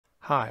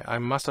Hi,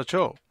 I'm Master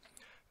Joe.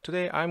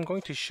 Today I'm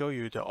going to show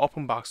you the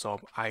open box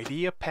of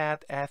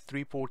Ideapad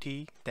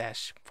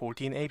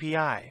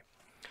S340-14API.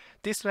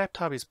 This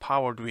laptop is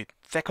powered with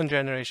second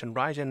generation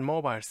Ryzen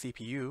mobile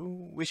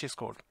CPU, which is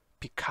called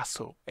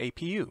Picasso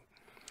APU.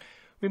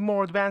 With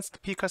more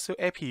advanced Picasso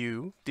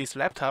APU, this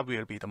laptop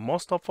will be the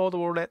most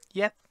affordable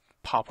yet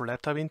powerful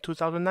laptop in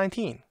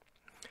 2019.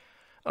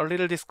 A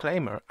little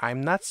disclaimer,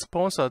 I'm not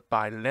sponsored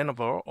by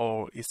Lenovo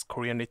or its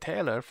Korean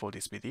retailer for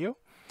this video.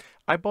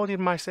 I bought it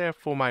myself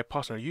for my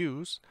personal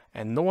use,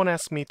 and no one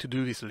asked me to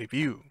do this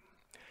review.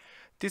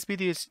 This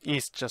video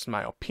is just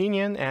my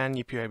opinion, and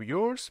if you have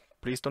yours,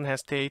 please don't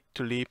hesitate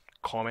to leave a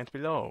comment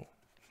below.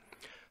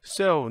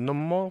 So, no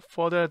more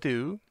further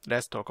ado,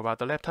 let's talk about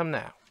the laptop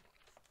now.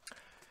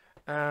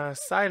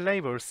 Side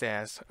label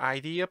says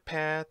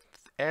Ideapad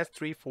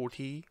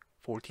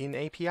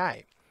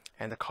S340-14API,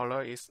 and the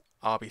color is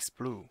Abyss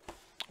Blue.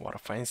 What a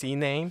fancy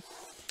name.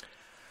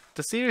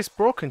 The seal is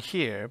broken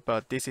here,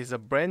 but this is a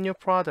brand new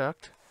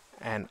product,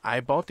 and I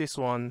bought this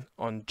one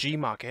on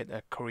Gmarket,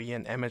 a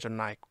Korean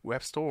Amazon-like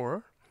web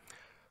store.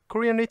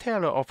 Korean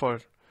retailer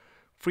offered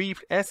free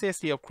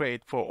SSD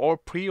upgrade for all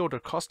pre-order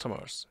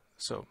customers,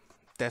 so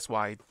that's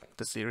why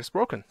the seal is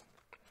broken.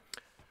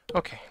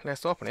 Okay,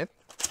 let's open it.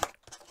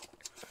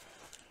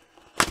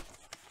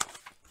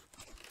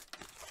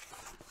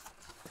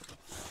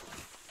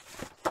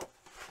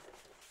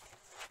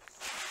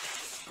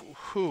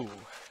 Whew.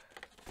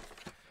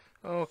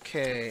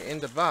 Okay, in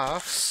the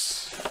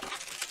box,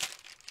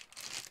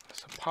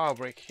 there's a power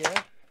brick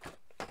here,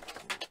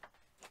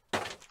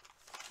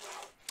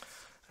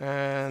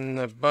 and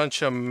a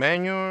bunch of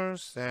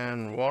manuals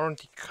and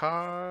warranty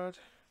card.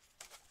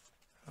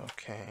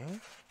 Okay,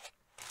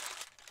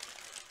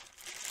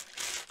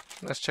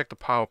 let's check the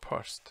power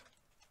first.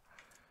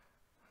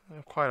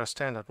 Quite a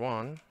standard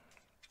one.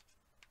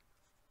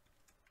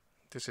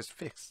 This is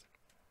fixed.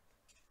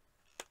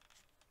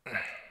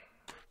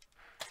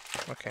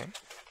 Okay.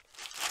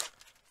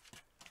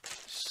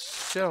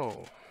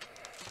 So,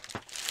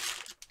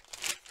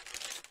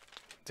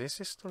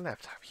 this is the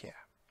laptop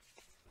here.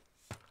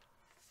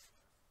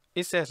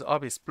 It says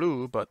Abyss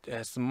Blue, but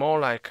it's more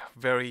like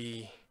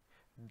very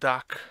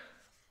dark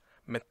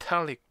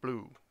metallic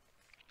blue.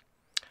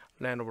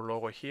 Lenovo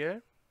logo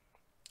here.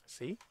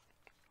 See?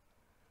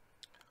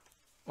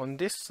 On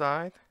this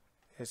side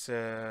is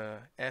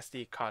a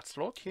SD card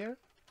slot here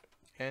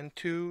and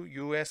two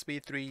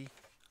USB 3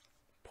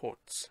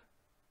 ports.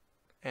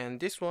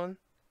 And this one,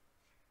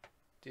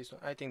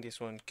 I think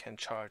this one can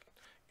charge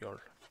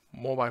your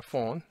mobile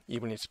phone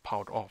even if it's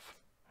powered off.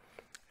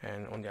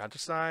 And on the other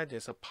side,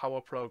 there's a power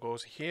plug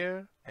goes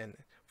here,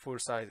 and full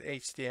size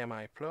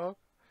HDMI plug,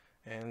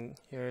 and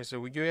here's a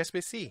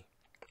USB-C,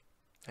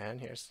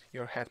 and here's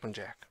your headphone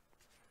jack.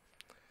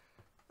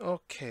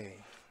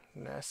 Okay,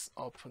 let's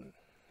open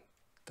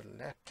the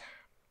laptop.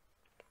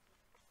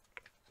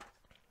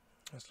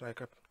 It's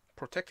like a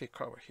protective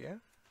cover here.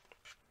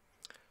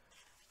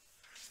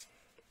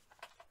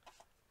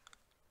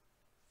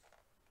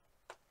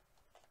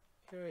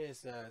 Here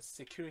is a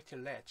security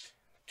latch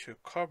to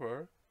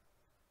cover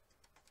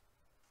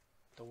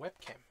the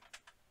webcam.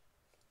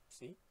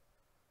 See? You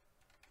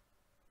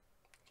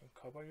can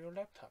cover your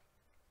laptop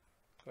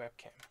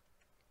webcam.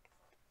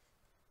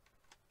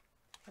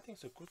 I think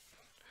it's a good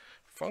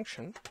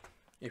function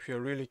if you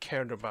really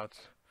cared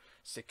about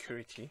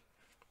security.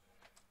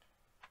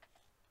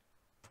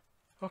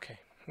 Okay,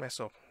 let's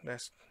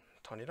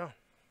turn it on.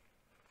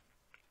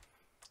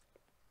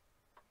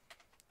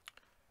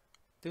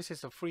 This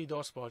is a free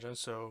DOS version,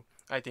 so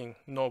I think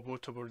no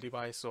bootable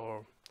device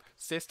or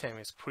system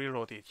is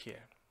preloaded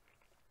here.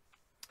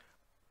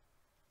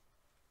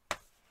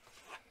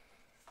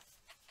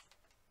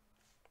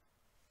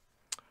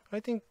 I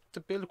think the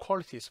build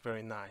quality is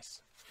very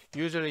nice.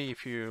 Usually,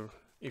 if you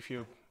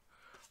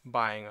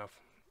buying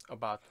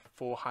about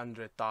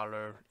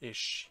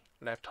 $400-ish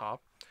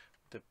laptop,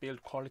 the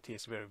build quality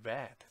is very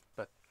bad.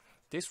 But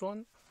this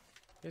one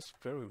is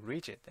very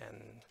rigid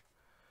and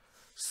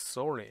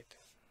solid.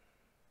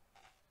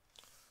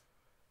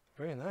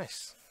 Very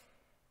nice.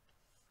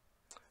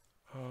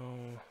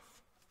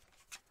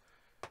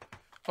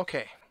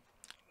 Okay,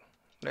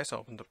 let's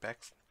open the back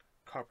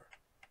cover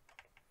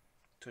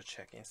to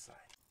check inside.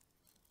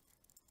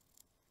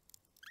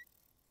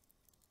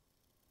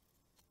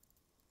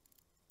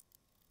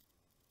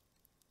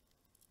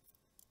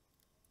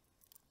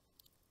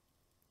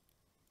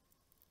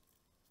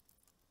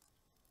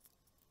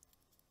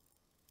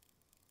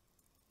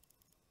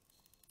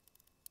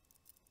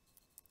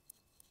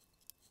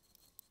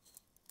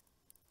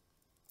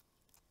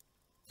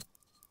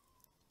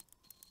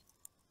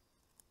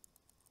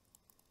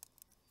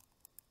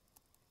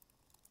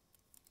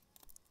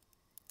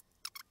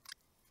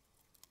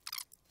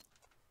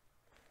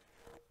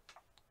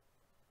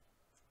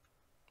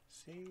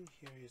 See,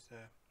 here is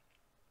a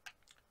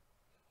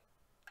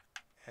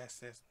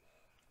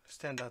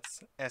standard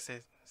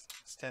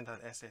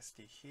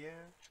SSD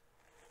here,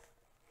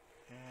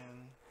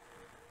 and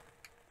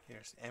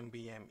here's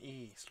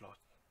NVMe slot.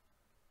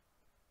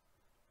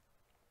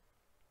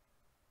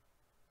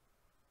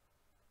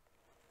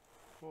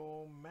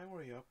 For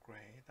memory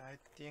upgrade, I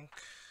think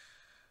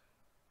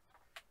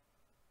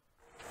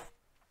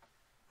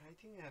I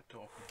have to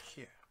open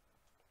here.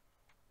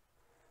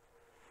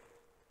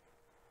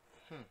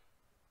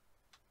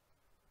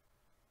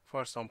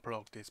 First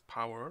unplug this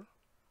power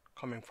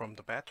coming from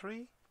the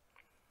battery,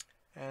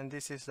 and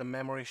this is the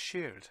memory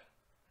shield.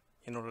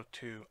 In order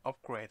to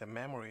upgrade the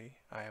memory,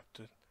 I have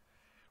to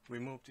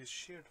remove this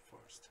shield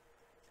first.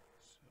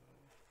 So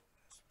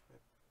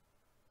let's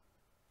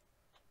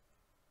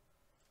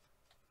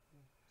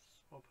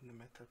open the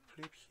metal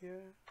clip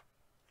here,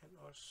 and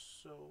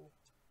also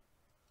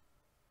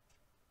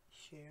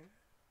here.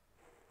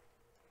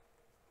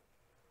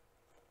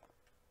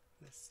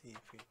 Let's see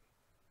if it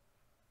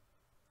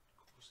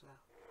goes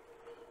out.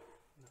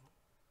 No.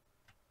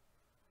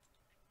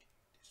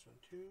 This one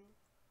too.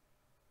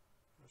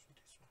 Also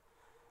this one.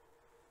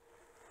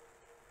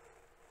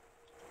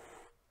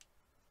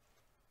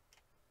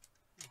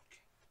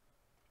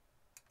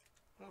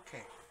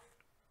 Okay.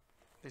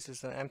 This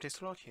is an empty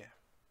slot here,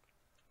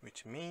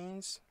 which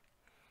means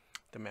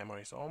the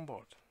memory is on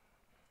board.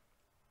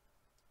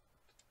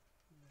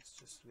 Let's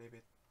just leave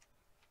it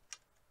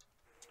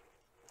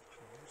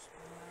closed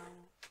for now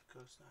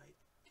because I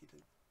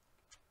didn't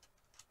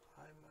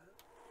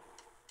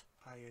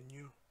buy a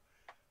new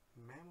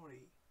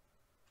memory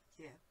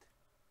yet.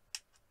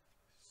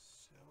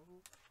 So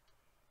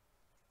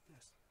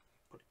let's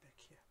put it back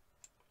here.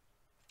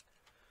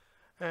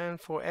 And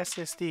for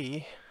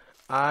SSD,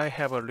 I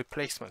have a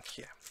replacement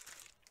here.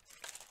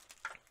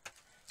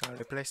 I'll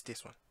replace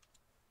this one.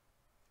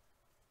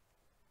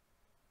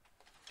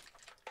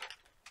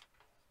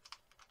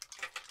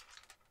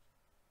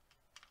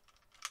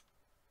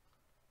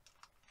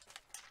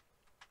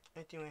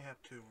 I think I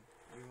have to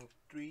remove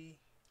 3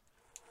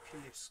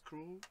 Phillips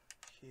screw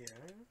here.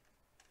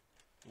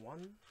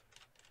 1,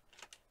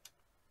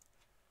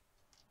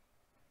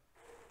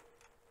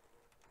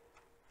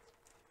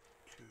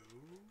 2,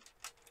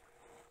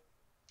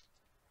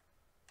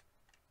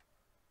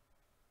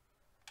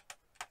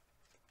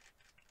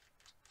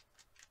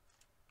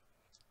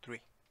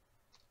 3.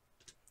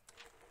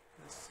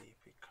 Let's see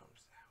if it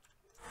comes out.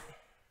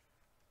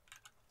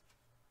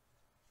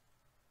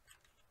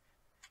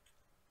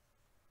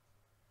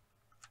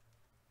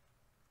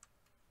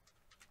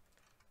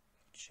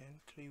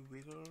 Gently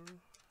wiggle.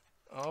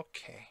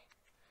 Okay.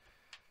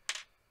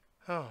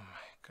 Oh my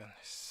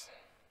goodness.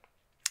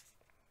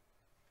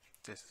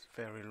 This is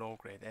very low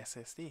grade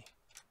SSD.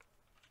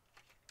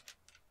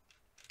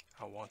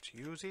 I want to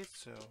use it,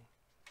 so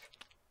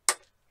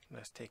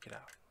let's take it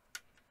out.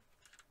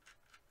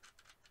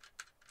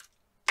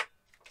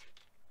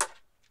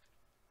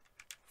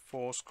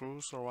 Four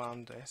screws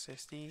around the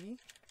SSD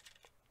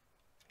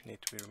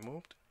need to be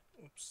removed.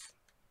 Oops.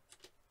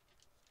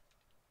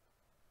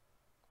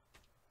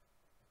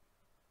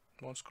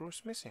 One screw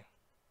is missing.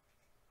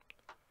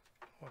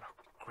 What a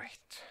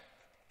great.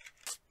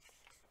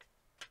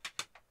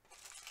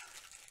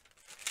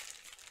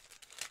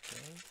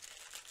 Okay.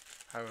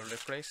 I will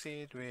replace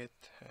it with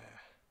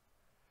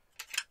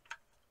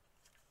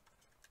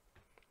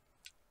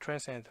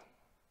Transcend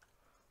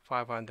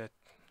 500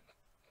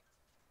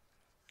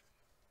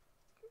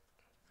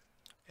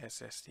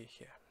 SSD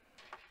here.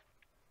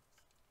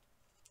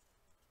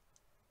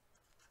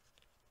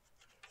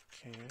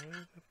 Okay,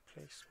 the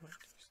placement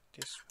is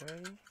this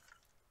way.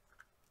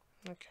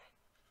 Okay.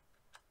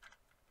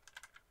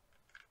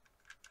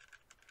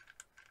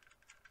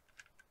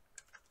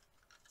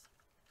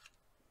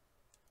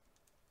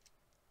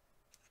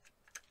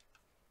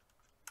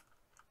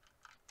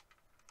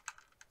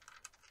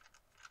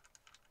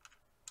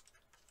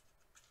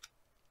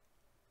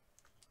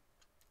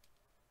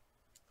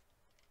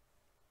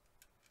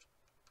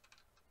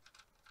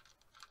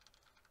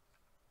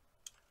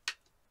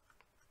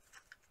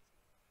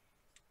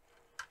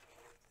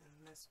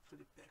 Let's put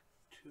it back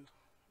to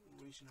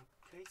original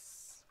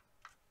place.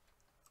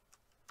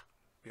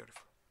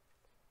 Beautiful.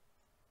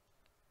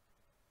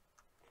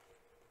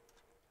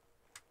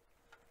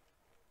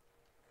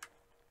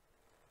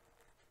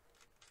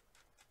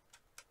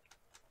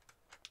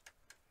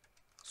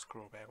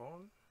 Screw back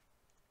on.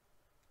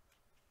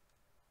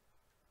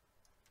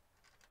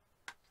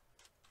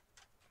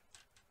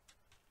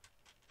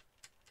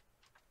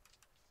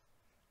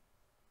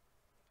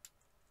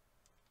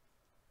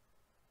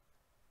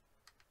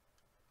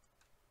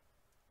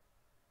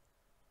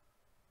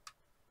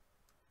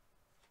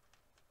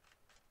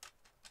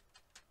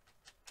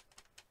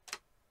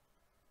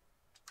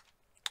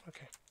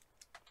 Okay.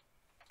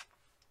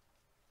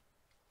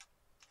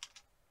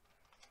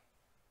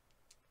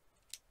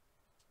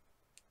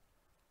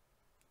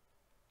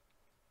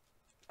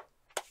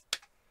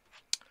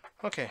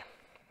 Okay,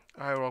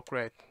 I will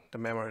upgrade the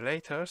memory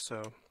later,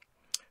 so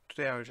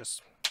today I will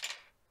just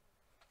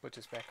put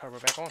this back cover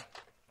back on.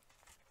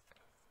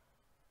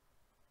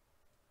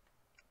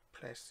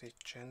 Place it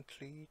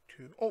gently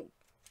to... Oh!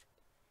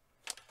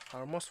 I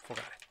almost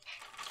forgot it.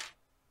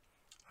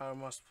 I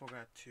almost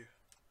forgot to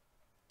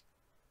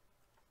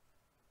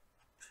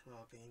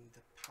plug in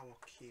the power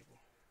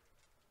cable.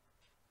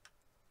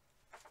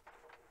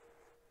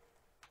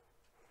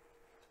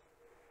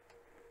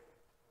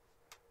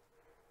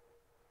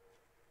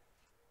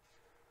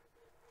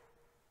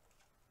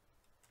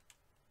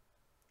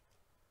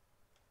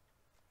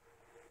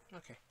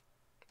 Okay.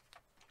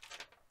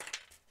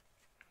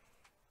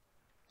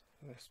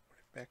 Let's put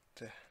it back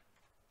the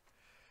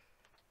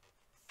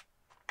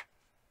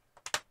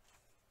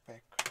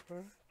back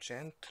cover.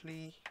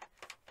 Gently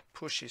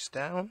push it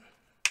down.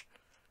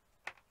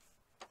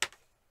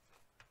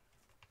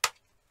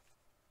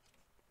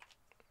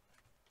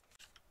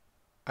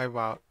 I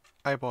bought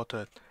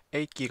a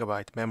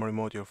 8GB memory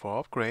module for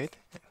upgrade,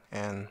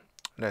 and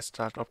let's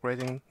start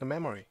upgrading the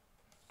memory.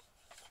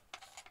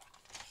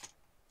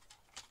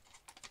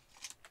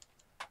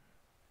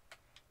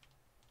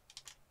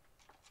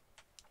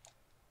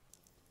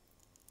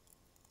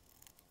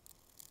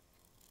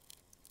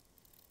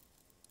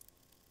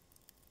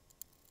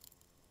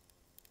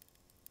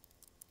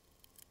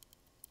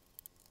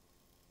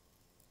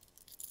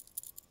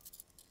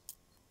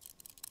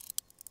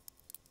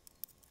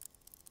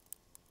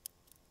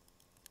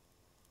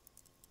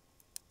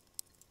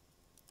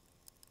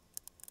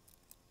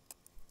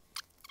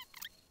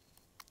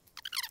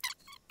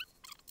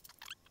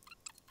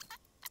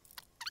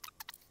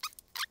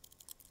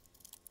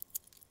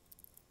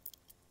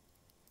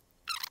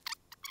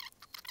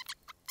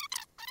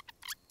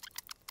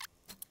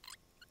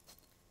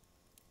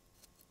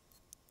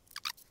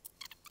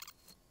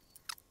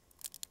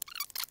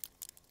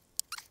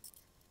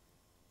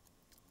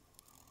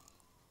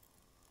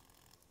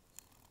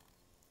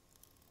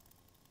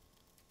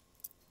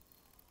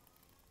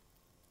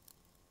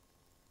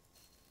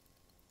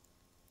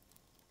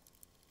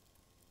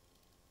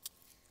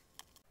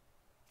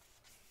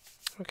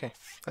 Okay,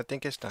 I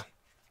think it's done.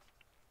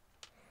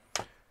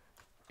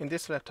 In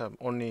this laptop,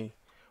 only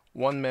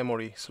one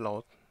memory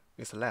slot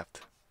is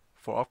left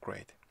for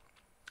upgrade.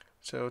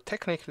 So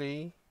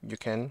technically, you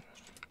can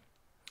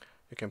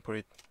put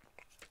it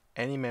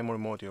any memory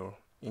module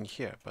in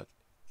here, but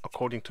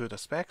according to the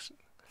specs,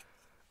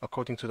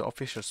 according to the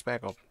official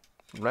spec of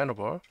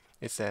Lenovo,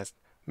 it says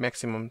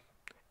maximum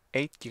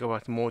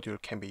 8GB module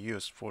can be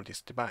used for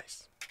this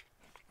device.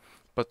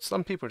 But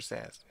some people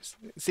say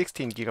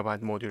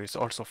 16GB module is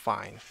also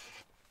fine.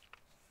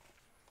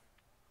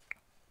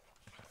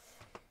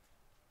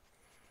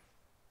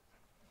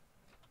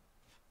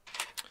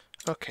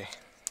 Okay.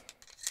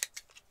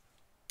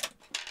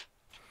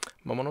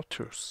 Moment of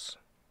truth.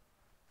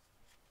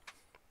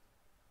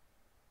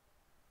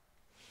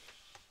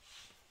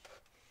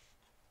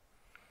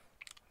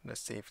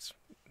 Let's see if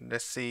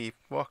it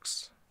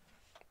works.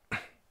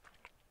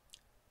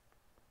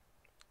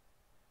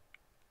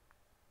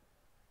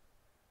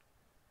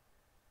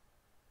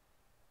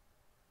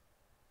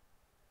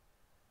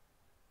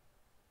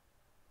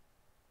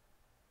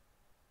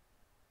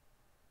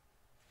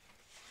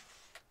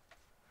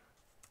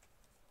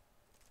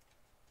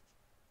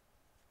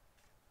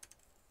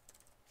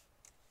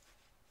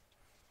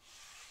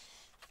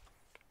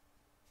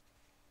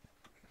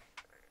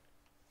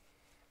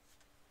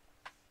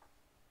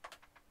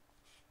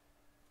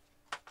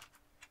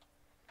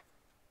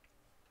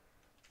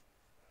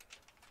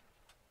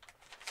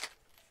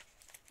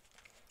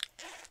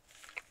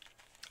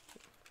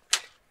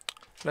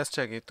 Let's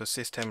check if the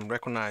system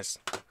recognizes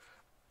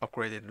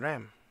upgraded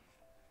RAM.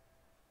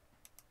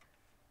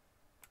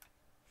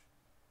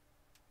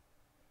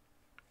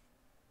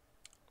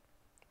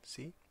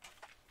 See?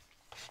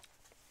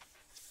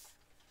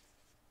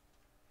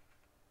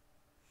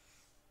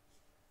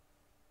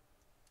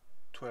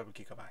 GB.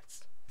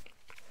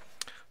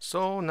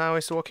 So now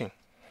it's working.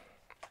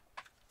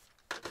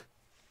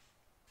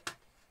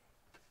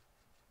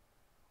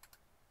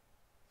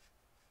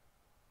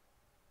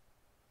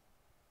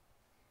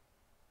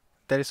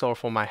 That is all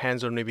for my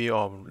hands-on review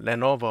of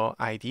Lenovo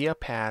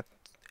Ideapad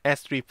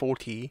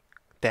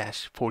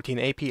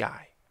S340-14API.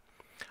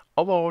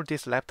 Overall,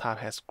 this laptop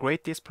has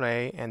great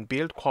display and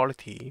build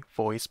quality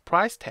for its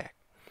price tag.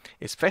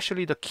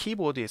 Especially the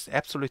keyboard is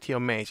absolutely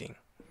amazing.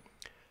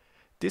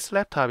 This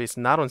laptop is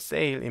not on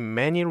sale in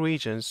many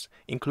regions,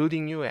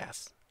 including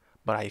US,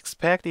 but I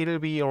expect it'll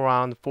be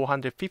around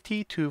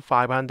 $450 to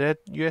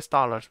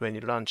 $500 when you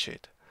launch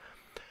it.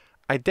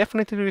 I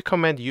definitely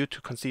recommend you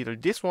to consider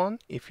this one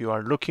if you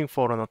are looking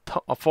for an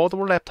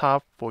affordable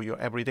laptop for your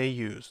everyday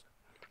use.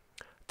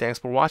 Thanks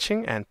for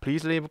watching, and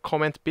please leave a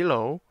comment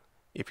below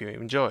if you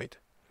enjoyed.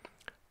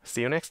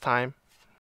 See you next time.